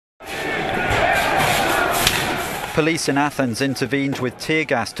Police in Athens intervened with tear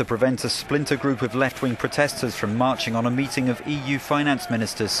gas to prevent a splinter group of left-wing protesters from marching on a meeting of EU finance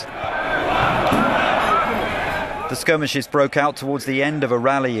ministers. The skirmishes broke out towards the end of a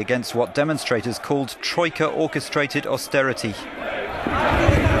rally against what demonstrators called Troika-orchestrated austerity.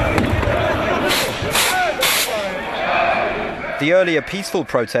 The earlier peaceful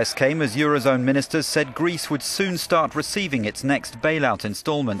protest came as Eurozone ministers said Greece would soon start receiving its next bailout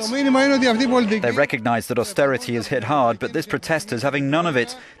instalments. They recognise that austerity has hit hard, but this protester is having none of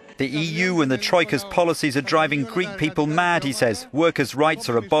it. The EU and the Troika's policies are driving Greek people mad, he says. Workers' rights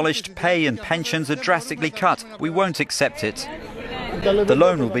are abolished, pay and pensions are drastically cut. We won't accept it. The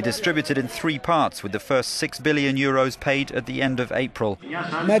loan will be distributed in 3 parts, with the first €6 billion paid at the end of April.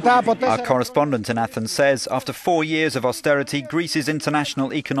 Our correspondent in Athens says after 4 years of austerity, Greece's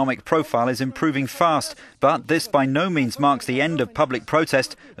international economic profile is improving fast. But this by no means marks the end of public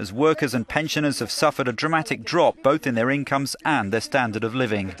protest, as workers and pensioners have suffered a dramatic drop both in their incomes and their standard of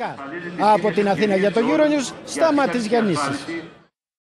living. Από την Αθήνα για το Euronews, σταματής Γιαννήσης.